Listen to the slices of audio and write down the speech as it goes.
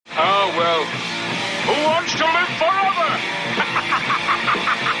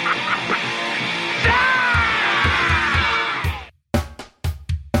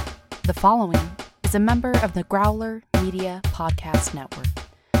following is a member of the Growler Media Podcast Network.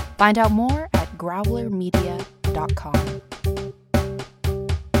 Find out more at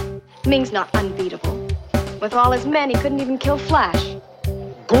growlermedia.com. Ming's not unbeatable. With all his men, he couldn't even kill Flash.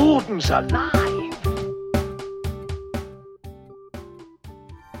 Gordon's alive!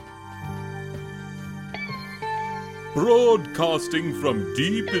 Broadcasting from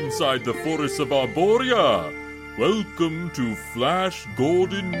deep inside the forests of Arborea, welcome to Flash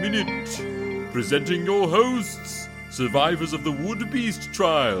Gordon Minute. Presenting your hosts, survivors of the Wood Beast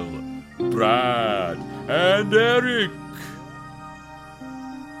trial, Brad and Eric.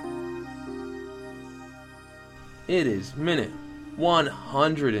 It is minute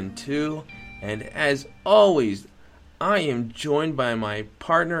 102, and as always, I am joined by my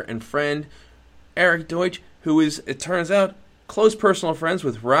partner and friend, Eric Deutsch, who is, it turns out, close personal friends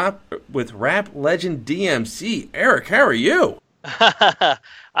with rap legend DMC. Eric, how are you? Well,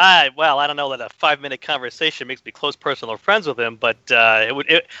 I don't know that a 5-minute conversation makes me close personal friends with him, but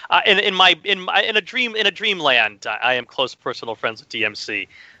in a dreamland, I am close personal friends with DMC.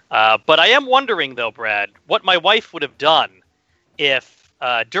 But I am wondering, though, Brad, what my wife would have done if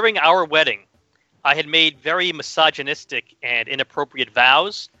during our wedding I had made very misogynistic and inappropriate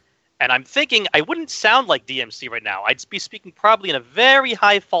vows. And I'm thinking I wouldn't sound like DMC right now. I'd be speaking probably in a very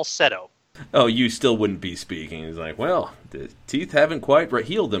high falsetto. Oh, you still wouldn't be speaking. It's like, well, the teeth haven't quite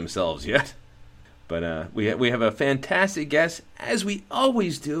healed themselves yet. But we have a fantastic guest, as we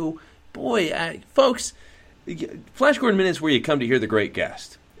always do. Boy, folks, Flash Gordon Minute is where you come to hear the great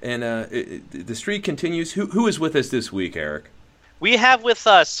guest. And the streak continues. Who is with us this week, Eric? We have with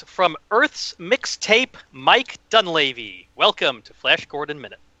us from Earth's Mixtape, Mike Dunleavy. Welcome to Flash Gordon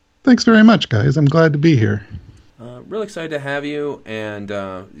Minute. Thanks very much, guys. I'm glad to be here. Really excited to have you, and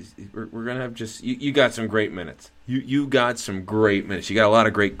we're going to have you got some great minutes. You got some great minutes. You got a lot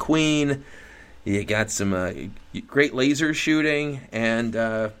of great Queen. You got some great laser shooting, and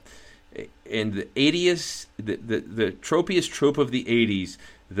the 80s, the tropiest trope of the 80s,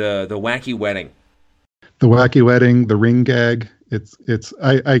 the wacky wedding. The wacky wedding, the ring gag.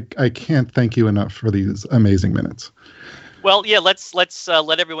 I can't thank you enough for these amazing minutes. Well, yeah, let's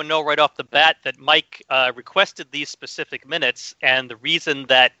let everyone know right off the bat that Mike requested these specific minutes, and the reason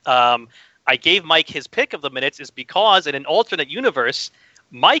that I gave Mike his pick of the minutes is because in an alternate universe,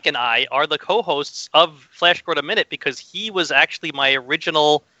 Mike and I are the co-hosts of Flash Gordon Minute because he was actually my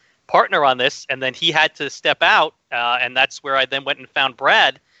original partner on this, and then he had to step out, and that's where I then went and found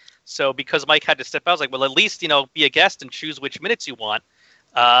Brad. So because Mike had to step out, I was like, well, at least, be a guest and choose which minutes you want.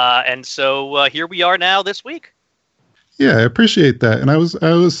 And so here we are now this week. Yeah, I appreciate that. And I was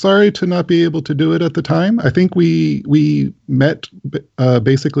sorry to not be able to do it at the time. I think we met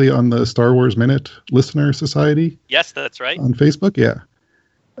basically on the Star Wars Minute Listener Society. Yes, that's right. On Facebook, yeah.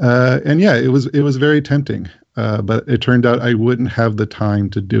 And yeah, it was very tempting. But it turned out I wouldn't have the time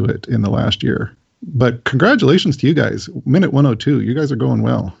to do it in the last year. But congratulations to you guys. Minute 102, you guys are going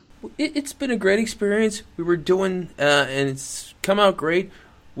well. It's been a great experience. We were doing, and it's come out great.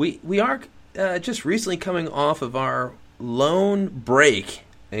 We are just recently coming off of our lone break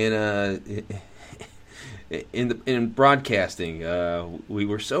in broadcasting. We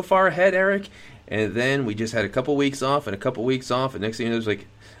were so far ahead, Eric, and then we just had a couple weeks off, and next thing you know, it was like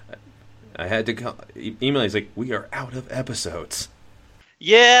I had to email. He's like, "We are out of episodes."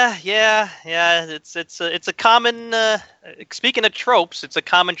 Yeah. It's a common. Speaking of tropes, it's a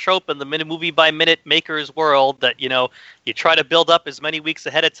common trope in the movie by minute makers world that you try to build up as many weeks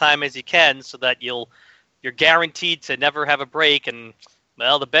ahead of time as you can so that you're guaranteed to never have a break. And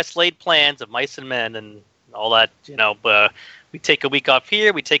well, the best laid plans of mice and men and all that. We take a week off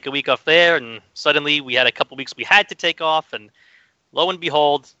here, we take a week off there, and suddenly we had a couple weeks we had to take off, and lo and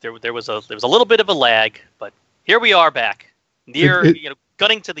behold, there was a little bit of a lag, but here we are back, near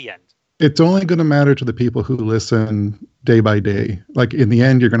gunning to the end. It's only going to matter to the people who listen day by day. Like in the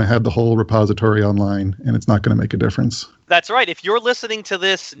end, you're going to have the whole repository online, and it's not going to make a difference. That's right. If you're listening to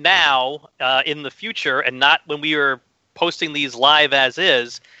this now, in the future, and not when we are posting these live as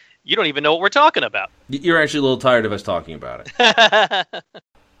is, you don't even know what we're talking about. You're actually a little tired of us talking about it.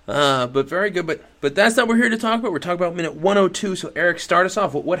 But very good. But that's not what we're here to talk about. We're talking about minute 102. So Eric, start us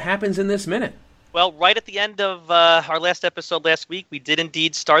off. What happens in this minute? Well, right at the end of our last episode last week, we did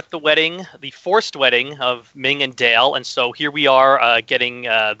indeed start the wedding, the forced wedding of Ming and Dale. And so here we are getting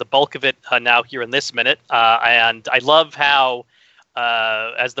the bulk of it now here in this minute. And I love how,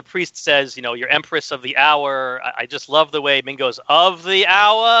 as the priest says, your empress of the hour. I just love the way Ming goes, of the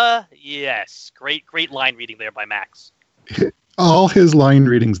hour. Yes. Great line reading there by Max. All his line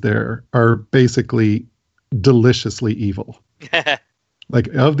readings there are basically deliciously evil. Like,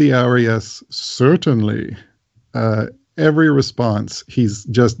 of the hour, yes, certainly. Every response, he's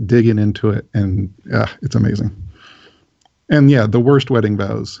just digging into it, and it's amazing. And yeah, the worst wedding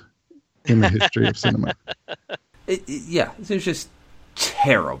vows in the history of cinema. Yeah, it was just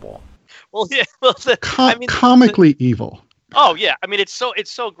terrible. Well, yeah. Well, comically evil. Oh yeah, I mean it's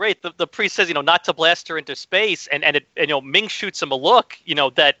so great. The priest says, not to blast her into space, and Ming shoots him a look,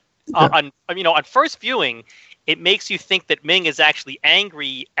 that on first viewing, it makes you think that Ming is actually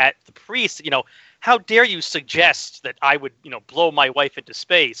angry at the priest. How dare you suggest that I would, blow my wife into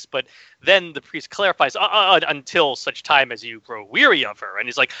space? But then the priest clarifies, until such time as you grow weary of her. And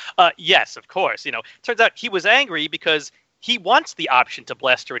he's like, yes, of course. Turns out he was angry because he wants the option to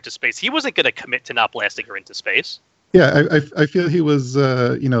blast her into space. He wasn't going to commit to not blasting her into space. Yeah, I feel he was,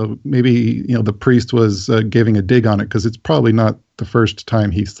 maybe, the priest was giving a dig on it, because it's probably not the first time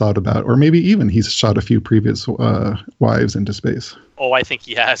he's thought about, or maybe even he's shot a few previous wives into space. Oh, I think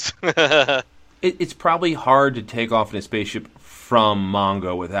he has. It's probably hard to take off in a spaceship from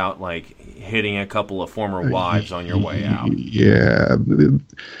Mongo without, hitting a couple of former wives on your way out. Yeah.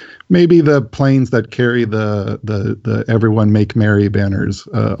 Maybe the planes that carry the Everyone Make Merry banners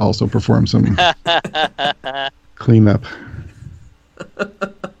also perform some cleanup.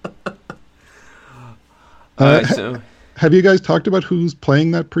 Have you guys talked about who's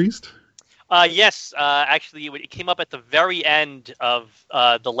playing that priest? Yes, actually, it came up at the very end of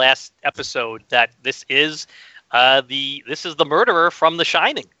the last episode that this is the murderer from The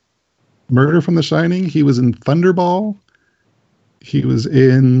Shining. Murder from The Shining. He was in Thunderball. He was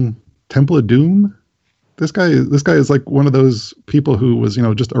in Temple of Doom. This guy is like one of those people who was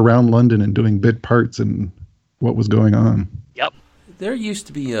just around London and doing bit parts and what was going on. Yep. There used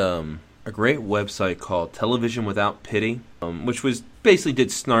to be a great website called Television Without Pity, which was basically did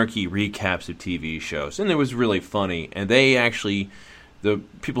snarky recaps of TV shows, and it was really funny. And they actually, the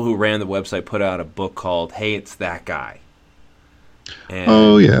people who ran the website put out a book called "Hey, It's That Guy." And,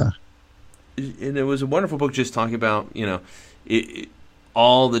 oh yeah, and it was a wonderful book, just talking about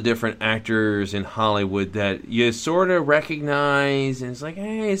all the different actors in Hollywood that you sort of recognize, and it's like,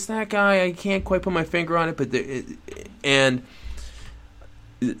 hey, it's that guy. I can't quite put my finger on it, but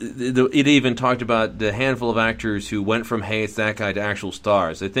it even talked about the handful of actors who went from "Hey, it's that guy" to actual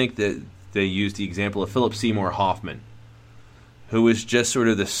stars. I think that they used the example of Philip Seymour Hoffman, who was just sort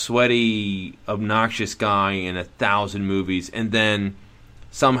of the sweaty, obnoxious guy in 1,000 movies, and then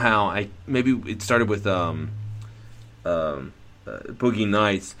somehow maybe it started with Boogie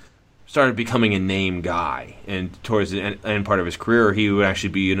Nights, started becoming a name guy, and towards the end part of his career, he would actually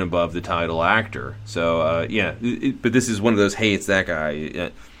be an above the title actor. So but this is one of those, hey, it's that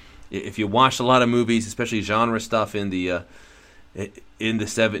guy. If you watched a lot of movies, especially genre stuff in the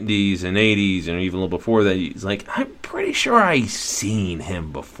 70s and 80s, and even a little before that, he's like, I'm pretty sure I've seen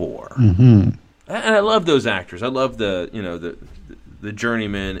him before. Mm-hmm. And I love those actors. I love the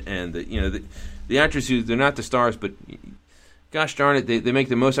journeymen and the actors who they're not the stars, but gosh darn it, they make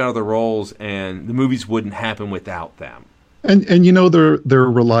the most out of their roles, and the movies wouldn't happen without them. And they're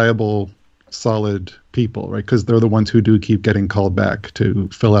reliable, solid people, right? Because they're the ones who do keep getting called back to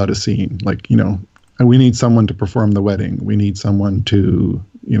fill out a scene. Like, we need someone to perform the wedding. We need someone to,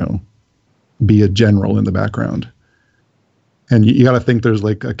 be a general in the background. And you got to think there's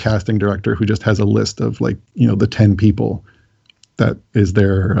like a casting director who just has a list of the 10 people that is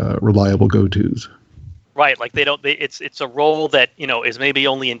their reliable go-tos. Right, like it's a role that is maybe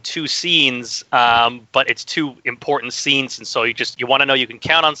only in 2 scenes, but it's 2 important scenes, and so you want to know you can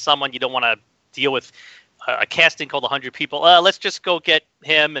count on someone. You don't want to deal with a casting call 100 people. Let's just go get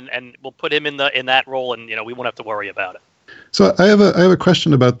him, and we'll put him in that role, and we won't have to worry about it. So I have a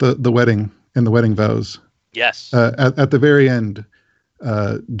question about the wedding and the wedding vows. Yes. At the very end,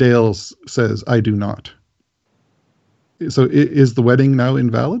 Dale says, "I do not." So is the wedding now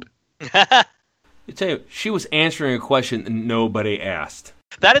invalid? I tell you, she was answering a question that nobody asked.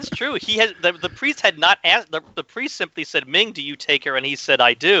 That is true. He has the priest had not asked. The priest simply said, "Ming, do you take her?" And he said,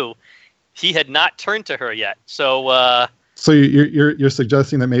 "I do." He had not turned to her yet. So. So you're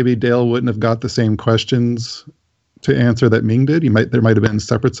suggesting that maybe Dale wouldn't have got the same questions to answer that Ming did. There might have been a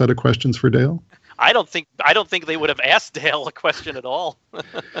separate set of questions for Dale. I don't think they would have asked Dale a question at all.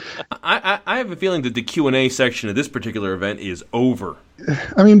 I have a feeling that the Q&A section of this particular event is over.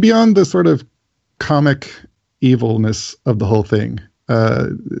 I mean, beyond the sort of comic evilness of the whole thing,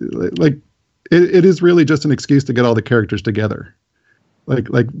 it is really just an excuse to get all the characters together. Like,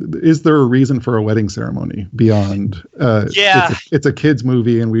 is there a reason for a wedding ceremony beyond? It's a kids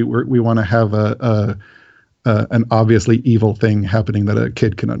movie, and we want to have an obviously evil thing happening that a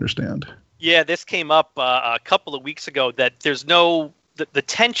kid can understand. Yeah, this came up a couple of weeks ago that there's no the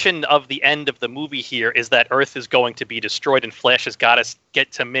tension of the end of the movie here is that Earth is going to be destroyed and Flash has got to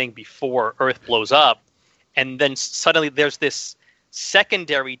get to Ming before Earth blows up. And then suddenly there's this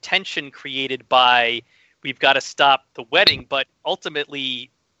secondary tension created by we've got to stop the wedding, but ultimately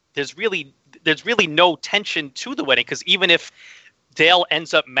there's really no tension to the wedding, because even if Dale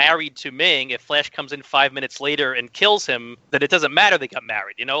ends up married to Ming, if Flash comes in 5 minutes later and kills him, then it doesn't matter they got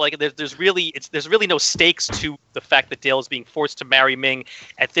married. Like there's really no stakes to the fact that Dale is being forced to marry Ming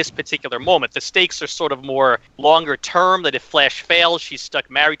at this particular moment. The stakes are sort of more longer term, that if Flash fails, she's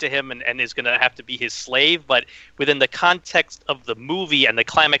stuck married to him and is going to have to be his slave. But within the context of the movie and the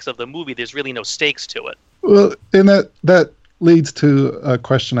climax of the movie, there's really no stakes to it. Well, and that leads to a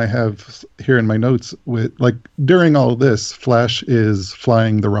question I have here in my notes. With during all this, Flash is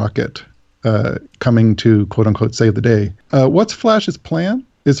flying the rocket, coming to quote unquote save the day. What's Flash's plan?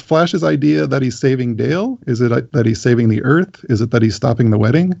 Is Flash's idea that he's saving Dale? Is it that he's saving the Earth? Is it that he's stopping the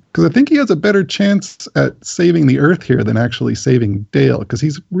wedding? Because I think he has a better chance at saving the Earth here than actually saving Dale, because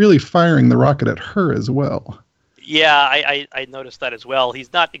he's really firing the rocket at her as well. Yeah, I noticed that as well.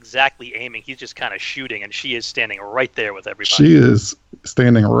 He's not exactly aiming. He's just kind of shooting, and she is standing right there with everybody. She is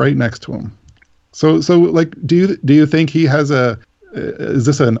standing right next to him. So do you think he has is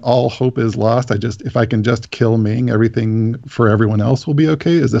this an all hope is lost? If I can just kill Ming, everything for everyone else will be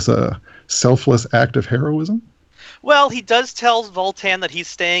okay? Is this a selfless act of heroism? Well, he does tell Voltan that he's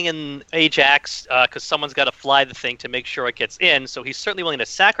staying in Ajax because someone's got to fly the thing to make sure it gets in. So he's certainly willing to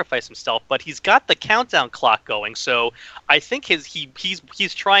sacrifice himself, but he's got the countdown clock going. So I think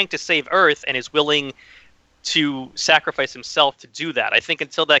he's trying to save Earth and is willing to sacrifice himself to do that. I think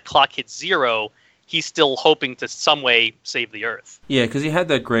until that clock hits 0, he's still hoping to some way save the Earth. Yeah, because he had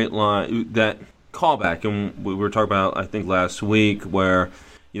that great line, that callback, and we were talking about, I think, last week, where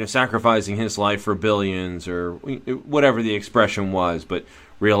sacrificing his life for billions, or whatever the expression was, but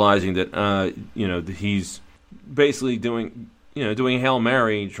realizing that, he's basically doing Hail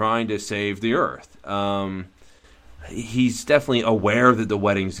Mary, trying to save the Earth. He's definitely aware that the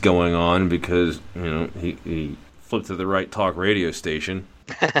wedding's going on because, he flipped to the right talk radio station.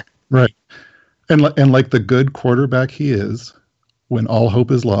 Right. And like the good quarterback he is, when all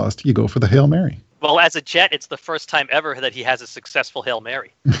hope is lost, you go for the Hail Mary. Well, as a Jet, it's the first time ever that he has a successful Hail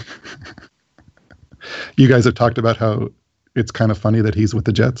Mary. You guys have talked about how it's kind of funny that he's with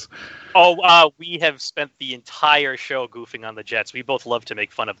the Jets. Oh, we have spent the entire show goofing on the Jets. We both love to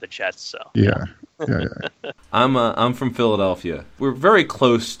make fun of the Jets. So yeah. I'm from Philadelphia. We're very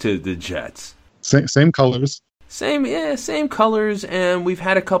close to the Jets. Same colors. Same colors, and we've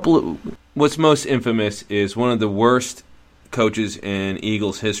had a couple of. What's most infamous is one of the worst coaches in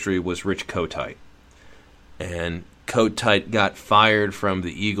Eagles history was Rich Kotite. And Kotite got fired from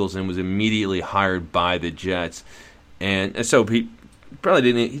the Eagles and was immediately hired by the Jets. And so he probably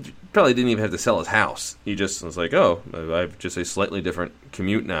didn't even have to sell his house. He just was like, oh, I have just a slightly different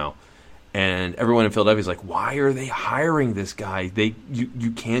commute now. And everyone in Philadelphia is like, why are they hiring this guy?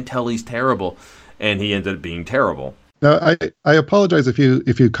 You can't tell he's terrible. And he ended up being terrible. Now, I apologize if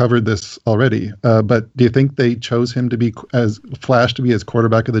you covered this already, but do you think they chose him to be as Flash to be as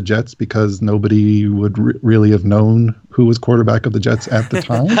quarterback of the Jets because nobody would really have known who was quarterback of the Jets at the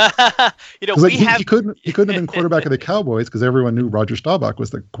time? He couldn't have been quarterback of the Cowboys because everyone knew Roger Staubach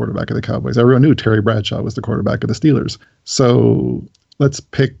was the quarterback of the Cowboys. Everyone knew Terry Bradshaw was the quarterback of the Steelers. So let's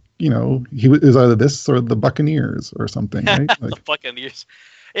pick. He was either this or the Buccaneers or something, right? The Buccaneers.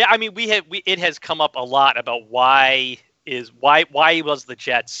 Yeah, I mean, it has come up a lot about why was the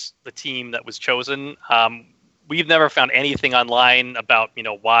Jets the team that was chosen. We've never found anything online about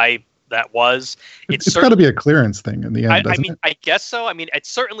why that was. It's got to be a clearance thing in the end. I guess so. I mean, it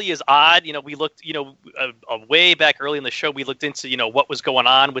certainly is odd. We looked, way back early in the show, we looked into what was going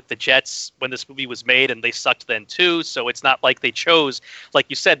on with the Jets when this movie was made, and they sucked then too. So it's not like they chose, like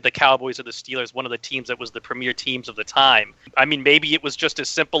you said, the Cowboys or the Steelers, one of the teams that was the premier teams of the time. I mean, maybe it was just as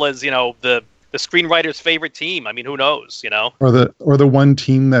simple as the screenwriter's favorite team. I mean, who knows, Or the one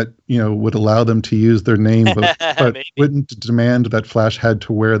team that, would allow them to use their name, but wouldn't demand that Flash had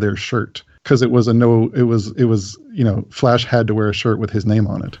to wear their shirt because it was Flash had to wear a shirt with his name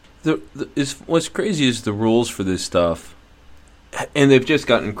on it. What's crazy is the rules for this stuff, and they've just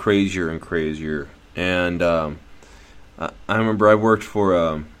gotten crazier and crazier. And I remember I worked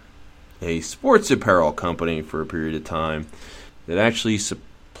for a sports apparel company for a period of time that actually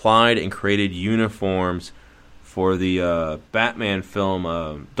supplied and created uniforms for the Batman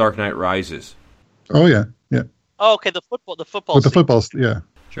film Dark Knight Rises. Oh yeah. Oh, okay, the football. With the football, yeah.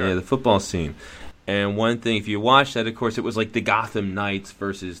 Sure. Yeah, the football scene. And one thing, if you watch that, of course, it was like the Gotham Knights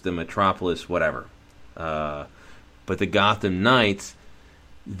versus the Metropolis, whatever. But the Gotham Knights,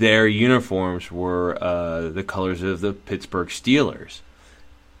 their uniforms were the colors of the Pittsburgh Steelers.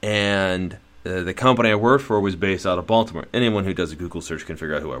 And the company I worked for was based out of Baltimore. Anyone who does a Google search can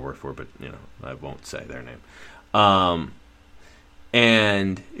figure out who I worked for, but I won't say their name.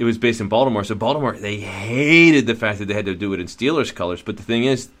 And it was based in Baltimore. So Baltimore, they hated the fact that they had to do it in Steelers colors. But the thing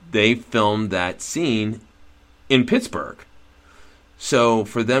is, they filmed that scene in Pittsburgh. So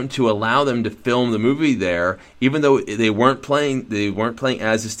for them to allow them to film the movie there, even though they weren't playing as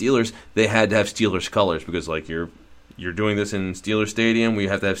the Steelers, they had to have Steelers colors because like you're doing this in Steelers Stadium, we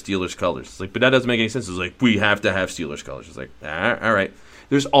have to have Steelers colors. It's like, but that doesn't make any sense. It's like we have to have Steelers colors. It's like, all right.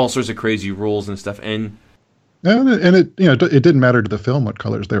 There's all sorts of crazy rules and stuff, and it it didn't matter to the film what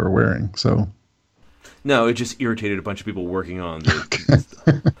colors they were wearing. So no, it just irritated a bunch of people working on.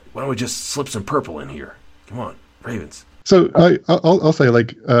 Why don't we just slip some purple in here? Come on, Ravens. So I'll say,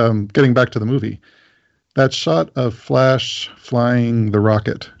 like, getting back to the movie, that shot of Flash flying the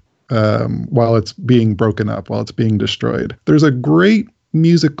rocket while it's being broken up, while it's being destroyed. There's a great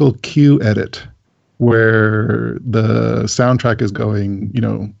musical cue edit where the soundtrack is going,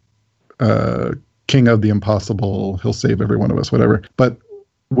 King of the Impossible, he'll save every one of us, whatever. But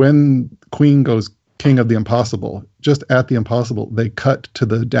when Queen goes King of the Impossible, just at the Impossible, they cut to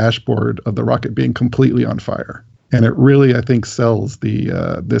the dashboard of the rocket being completely on fire. And it really, I think, sells the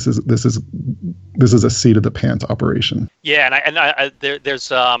this is a seat of the pants operation. Yeah,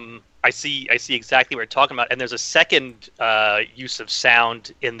 there's I see exactly what you're talking about, and there's a second use of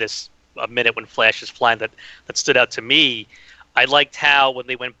sound in this a minute when Flash is flying that stood out to me. I liked how when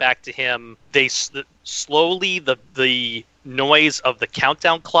they went back to him, they slowly the noise of the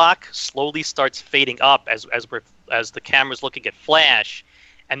countdown clock slowly starts fading up as the camera's looking at Flash,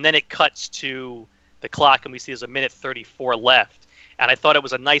 and then it cuts to the clock and we see there's a minute 34 left. And I thought it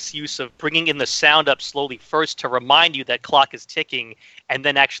was a nice use of bringing in the sound up slowly first to remind you that clock is ticking, and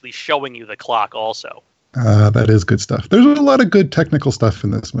then actually showing you the clock also. That is good stuff. There's a lot of good technical stuff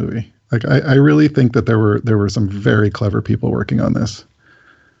in this movie. Like I really think that there were some very clever people working on this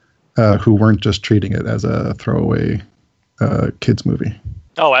who weren't just treating it as a throwaway kids movie.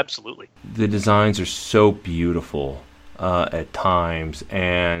 Oh, absolutely. The designs are so beautiful at times,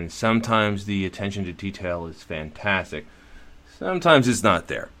 and sometimes the attention to detail is fantastic. Sometimes it's not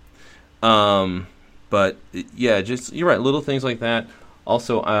there. But yeah, just you're right, little things like that.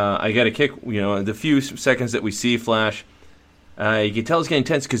 Also, I got a kick, the few seconds that we see Flash, you can tell it's getting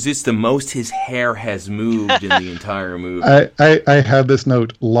tense because it's the most his hair has moved in the entire movie. I have this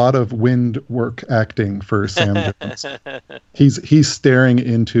note, a lot of wind work acting for Sam Jones. He's staring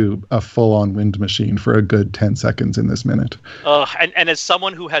into a full-on wind machine for a good 10 seconds in this minute. And as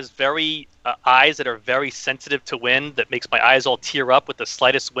someone who has very eyes that are very sensitive to wind, that makes my eyes all tear up with the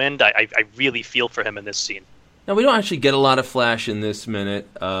slightest wind, I really feel for him in this scene. Now, we don't actually get a lot of Flash in this minute.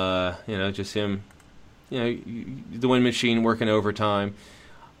 Just him, the wind machine working overtime.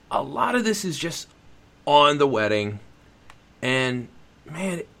 A lot of this is just on the wedding. And,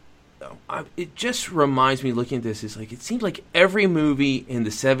 man, it just reminds me, looking at this, is like it seems like every movie in the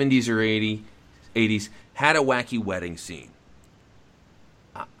 70s or 80s had a wacky wedding scene.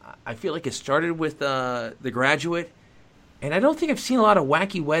 I feel like it started with The Graduate, and I don't think I've seen a lot of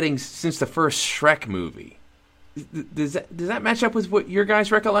wacky weddings since the first Shrek movie. Does that match up with what your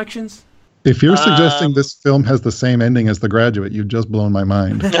guys' recollections? If you're suggesting this film has the same ending as The Graduate, you've just blown my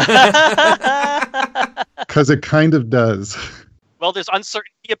mind. Because it kind of does. Well, there's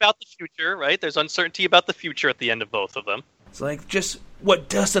uncertainty about the future, right? There's uncertainty about the future at the end of both of them. It's like just what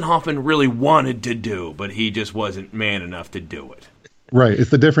Dustin Hoffman really wanted to do, but he just wasn't man enough to do it. Right.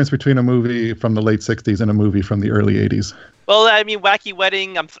 It's the difference between a movie from the late 60s and a movie from the early 80s. Well, I mean, Wacky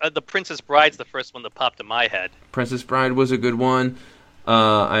Wedding, The Princess Bride's the first one that popped in my head. Princess Bride was a good one.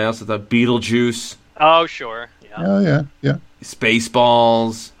 I also thought Beetlejuice. Oh, sure. Yeah. Oh, yeah.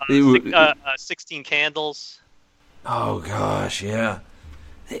 Spaceballs. 16 Candles. Oh, gosh, yeah.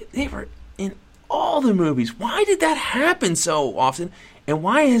 They were in all the movies. Why did that happen so often, and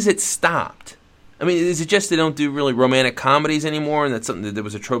why has it stopped? I mean, is it just they don't do really romantic comedies anymore, and that's something that there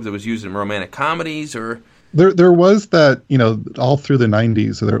was a trope that was used in romantic comedies, or... There was that, all through the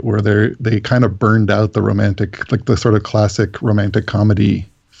 90s where they kind of burned out the romantic, like the sort of classic romantic comedy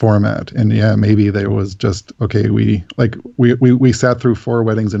format. And yeah, maybe there was just, okay, we sat through 4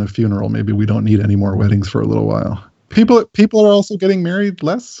 weddings and a funeral. Maybe we don't need any more weddings for a little while. People are also getting married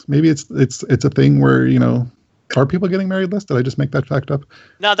less. Maybe it's a thing where, are people getting married less? Did I just make that fact up?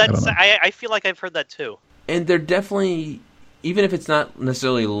 No, I feel like I've heard that too. And they're definitely, even if it's not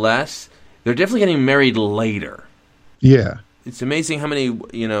necessarily less, they're definitely getting married later. Yeah. It's amazing how many,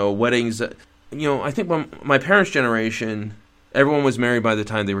 weddings, I think when my parents' generation, everyone was married by the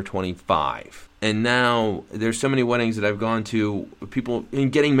time they were 25. And now there's so many weddings that I've gone to, people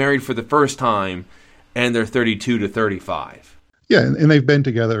getting married for the first time, and they're 32 to 35. Yeah, and they've been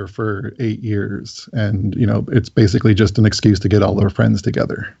together for 8 years, and it's basically just an excuse to get all their friends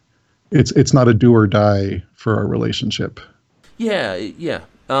together. It's not a do or die for our relationship. Yeah.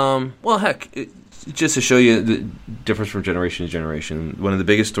 Well, heck, just to show you the difference from generation to generation, one of the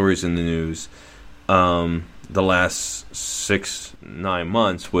biggest stories in the news the last 6-9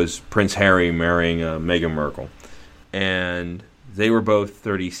 months was Prince Harry marrying Meghan Markle. And they were both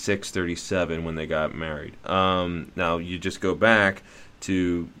 36, 37 when they got married. Now, you just go back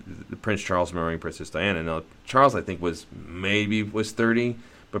to the Prince Charles marrying Princess Diana. Now, Charles, I think, was 30,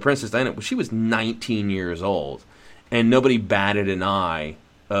 but Princess Diana, she was 19 years old. And nobody batted an eye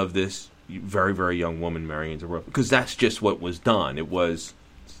of this very, very young woman marrying into the world, because that's just what was done. It was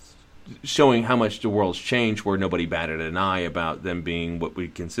showing how much the world's changed, where nobody batted an eye about them being what we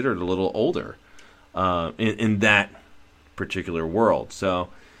considered a little older in that particular world. So,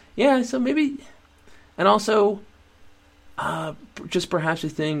 yeah, so maybe, and also just perhaps a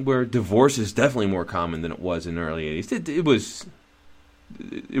thing where divorce is definitely more common than it was in the early 80s.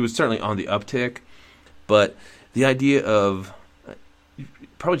 It was certainly on the uptick, but the idea of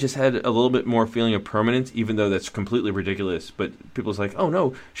probably just had a little bit more feeling of permanence, even though that's completely ridiculous. But people's like, oh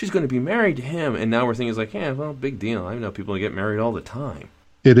no, she's going to be married to him. And now we're thinking, like, yeah, well, big deal. I know people get married all the time.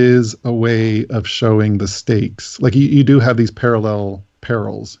 It is a way of showing the stakes. Like you do have these parallel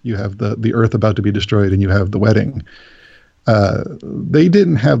perils. You have the earth about to be destroyed, and you have the wedding. They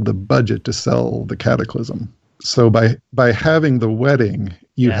didn't have the budget to sell the cataclysm. So by having the wedding,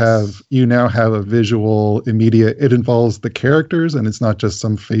 you now have a visual immediate. It involves the characters, and it's not just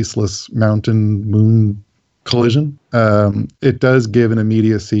some faceless mountain moon collision. It does give an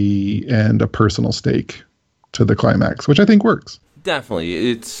immediacy and a personal stake to the climax, which I think works.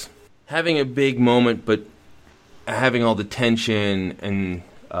 Definitely, it's having a big moment, but having all the tension and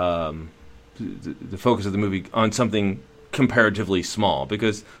the focus of the movie on something comparatively small,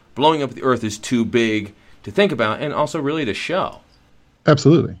 because blowing up the earth is too big to think about, and also really to show.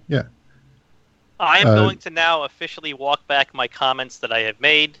 Absolutely, yeah. I am going to now officially walk back my comments that I have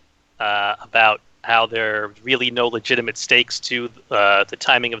made about how there are really no legitimate stakes to the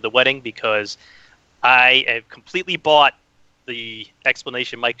timing of the wedding, because I have completely bought the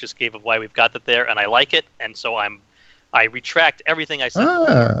explanation Mike just gave of why we've got that there, and I like it, and so I retract everything I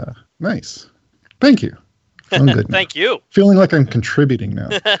said. Nice. Thank you. I'm good. Thank you. Feeling like I'm contributing now.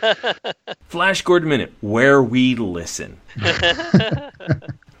 Flash Gordon Minute, where we listen.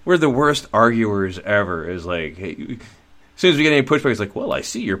 We're the worst arguers ever. Is like, hey, as soon as we get any pushback, it's like, well, I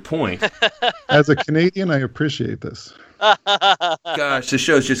see your point. As a Canadian, I appreciate this. Gosh, the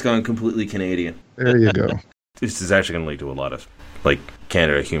show's just gone completely Canadian. There you go. This is actually going to lead to a lot of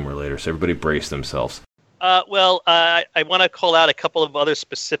Canada humor later, so everybody brace themselves. I want to call out a couple of other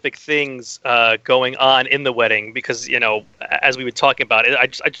specific things going on in the wedding, because, as we were talking about it, I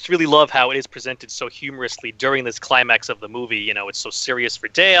just really love how it is presented so humorously during this climax of the movie. It's so serious for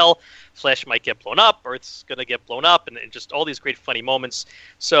Dale. Flash might get blown up, Earth's going to get blown up, and just all these great funny moments.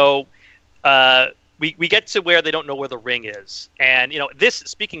 So we get to where they don't know where the ring is. And, this,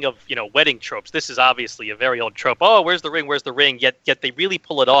 speaking of, wedding tropes, this is obviously a very old trope. Oh, where's the ring? Where's the ring? Yet they really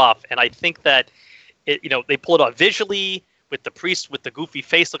pull it off. And I think that they pull it off visually with the priest with the goofy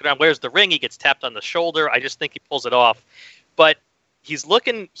face looking around. Where's the ring? He gets tapped on the shoulder. I just think he pulls it off. But he's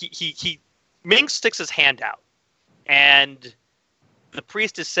looking. Ming sticks his hand out, and the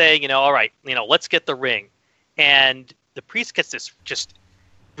priest is saying, all right, let's get the ring. And the priest gets this just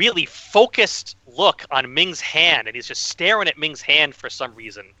really focused look on Ming's hand, and he's just staring at Ming's hand for some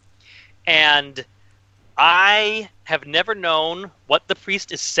reason. And I have never known what the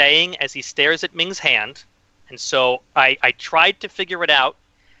priest is saying as he stares at Ming's hand, and so I tried to figure it out.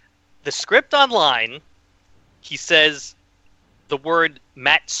 The script online, he says the word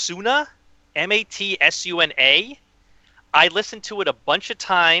Matsuna, Matsuna. I listened to it a bunch of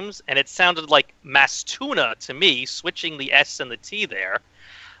times, and it sounded like Mastuna to me, switching the S and the T there.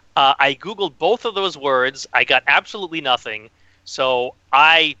 I Googled both of those words. I got absolutely nothing, so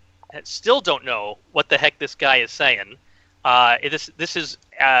I still don't know what the heck this guy is saying. This is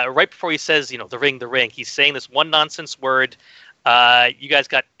right before he says, the ring. He's saying this one nonsense word. You guys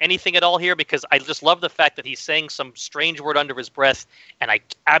got anything at all here? Because I just love the fact that he's saying some strange word under his breath, and I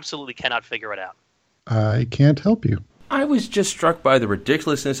absolutely cannot figure it out. I can't help you. I was just struck by the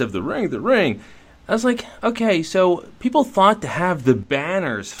ridiculousness of the ring. I was like, okay, so people thought to have the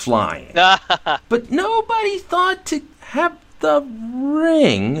banners flying, but nobody thought to have the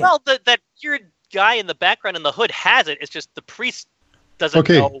ring. Well, that weird guy in the background in the hood has it. It's just the priest doesn't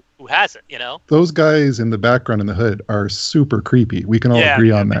know who has it, you know? Those guys in the background in the hood are super creepy. We can all agree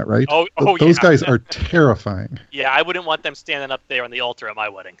on that, right? Those guys are terrifying. Yeah, I wouldn't want them standing up there on the altar at my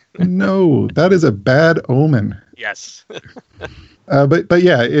wedding. No, that is a bad omen. Yes. But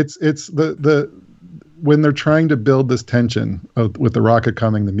yeah, it's the when they're trying to build this tension with the rocket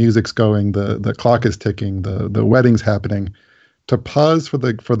coming, the music's going, the clock is ticking, the wedding's happening. To pause for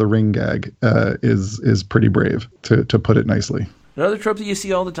the ring gag is pretty brave, to put it nicely. Another trope that you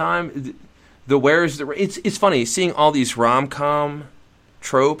see all the time, the where's the... It's funny, seeing all these rom-com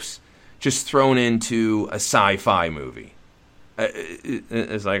tropes just thrown into a sci-fi movie.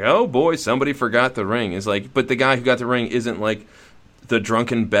 It's like, oh boy, somebody forgot the ring. It's like, but the guy who got the ring isn't like the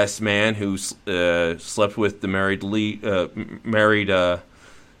drunken best man who slept with the married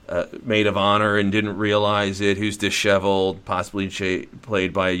maid of honor and didn't realize it, who's disheveled, possibly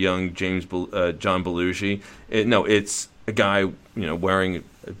played by a young John Belushi. No, it's a guy, wearing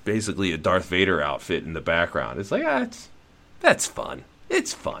basically a Darth Vader outfit in the background. It's like, that's fun.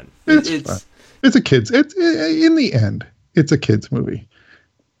 It's fun. It's fun. It's a kid's. In the end, it's a kid's movie,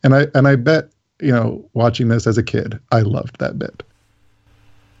 and I bet watching this as a kid, I loved that bit.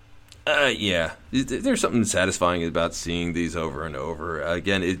 Yeah, there's something satisfying about seeing these over and over.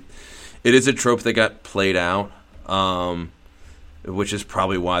 Again, it is a trope that got played out. Which is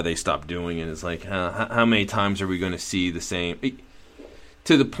probably why they stopped doing it. It's like, how many times are we going to see the same?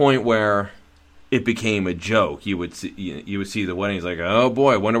 To the point where it became a joke. You would see the weddings like, oh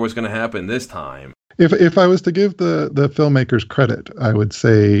boy, I wonder what's going to happen this time. If I was to give the filmmakers credit, I would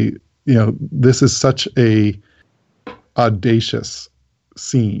say, this is such a audacious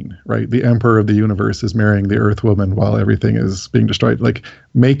scene, right? The Emperor of the Universe is marrying the Earth Woman while everything is being destroyed. Like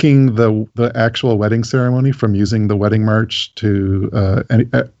making the actual wedding ceremony, from using the wedding march to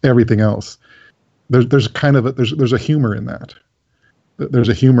everything else. There's a humor in that. There's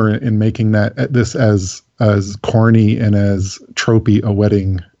a humor in making this as corny and as tropey a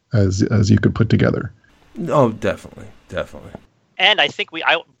wedding as you could put together. Oh, definitely. And I think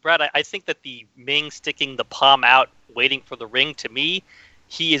Brad, I think that the Ming sticking the palm out, waiting for the ring, to me,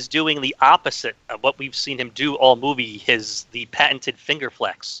 he is doing the opposite of what we've seen him do all movie, the patented finger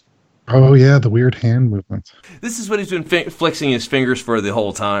flex. Oh yeah, the weird hand movements. This is what he's been flexing his fingers for the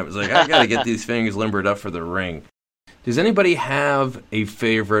whole time. It's like, I gotta get these fingers limbered up for the ring. Does anybody have a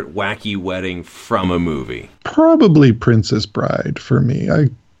favorite wacky wedding from a movie? Probably Princess Bride for me. I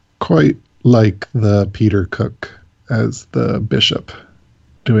quite like the Peter Cook as the bishop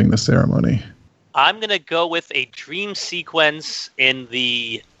doing the ceremony. I'm going to go with a dream sequence in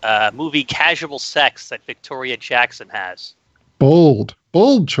the movie Casual Sex that Victoria Jackson has. Bold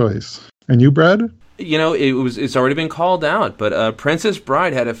choice. And you, Brad? It's already been called out, but Princess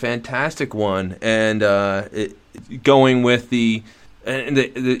Bride had a fantastic one, and going with you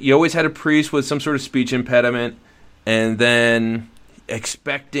always had a priest with some sort of speech impediment, and then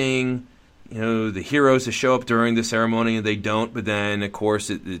expecting the heroes to show up during the ceremony, and they don't, but then, of course,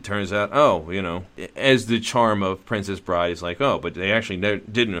 it turns out, as the charm of Princess Bride is like, but they actually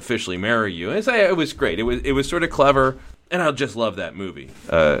didn't officially marry you. And it was great. It was sort of clever, and I just love that movie.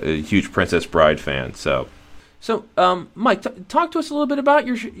 A huge Princess Bride fan. So Mike, talk to us a little bit about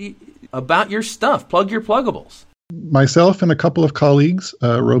your stuff. Plug your pluggables. Myself and a couple of colleagues,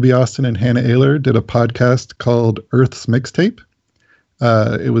 Roby Austin and Hannah Ayler, did a podcast called Earth's Mixtape.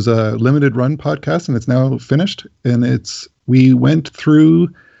 It was a limited run podcast, and it's now finished. And we went through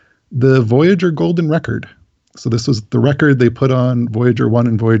the Voyager Golden Record. So this was the record they put on Voyager 1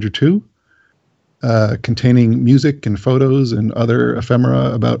 and Voyager 2, containing music and photos and other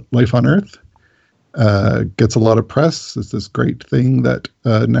ephemera about life on Earth. Gets a lot of press. It's this great thing that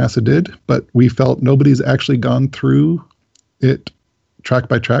NASA did, but we felt nobody's actually gone through it track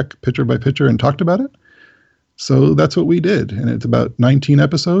by track, picture by picture, and talked about it. So that's what we did, and it's about 19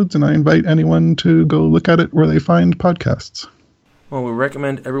 episodes, and I invite anyone to go look at it where they find podcasts. Well, we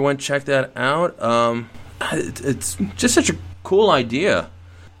recommend everyone check that out. It's just such a cool idea.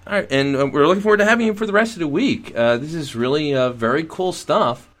 All right, and we're looking forward to having you for the rest of the week. This is really very cool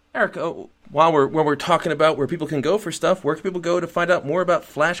stuff. Eric, while we're talking about where people can go for stuff, where can people go to find out more about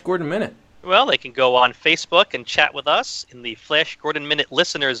Flash Gordon Minute? Well, they can go on Facebook and chat with us in the Flash Gordon Minute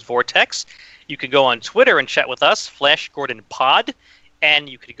Listeners Vortex. You could go on Twitter and chat with us, Flash Gordon Pod, and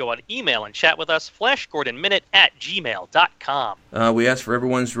you could go on email and chat with us, flashgordonminute@gmail.com. We ask for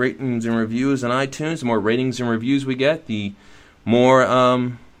everyone's ratings and reviews on iTunes. The more ratings and reviews we get, the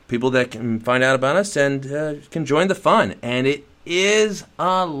more people that can find out about us and can join the fun. And it is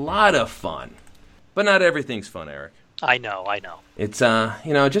a lot of fun. But not everything's fun, Eric. I know. It's,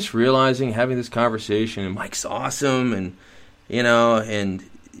 just realizing, having this conversation, and Mike's awesome, and, and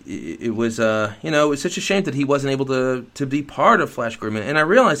it was, it was such a shame that he wasn't able to be part of Flash Gordon. And I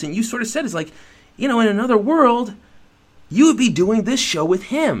realized, and you sort of said, it's like, in another world, you would be doing this show with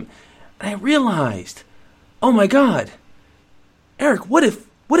him. And I realized, oh my God, Eric, what if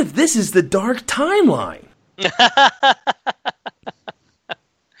this is the dark timeline?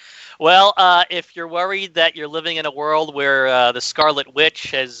 Well, if you're worried that you're living in a world where the Scarlet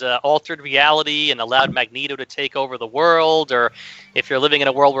Witch has altered reality and allowed Magneto to take over the world, or if you're living in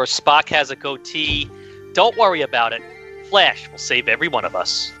a world where Spock has a goatee, don't worry about it. Flash will save every one of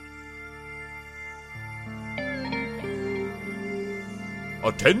us.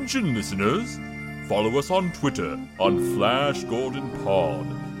 Attention, listeners! Follow us on Twitter on Flash Gordon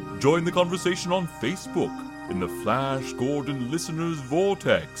Pod. Join the conversation on Facebook in the Flash Gordon Listeners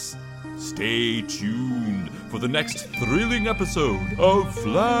Vortex. Stay tuned for the next thrilling episode of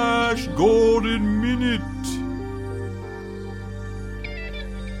Flash Gordon Minute.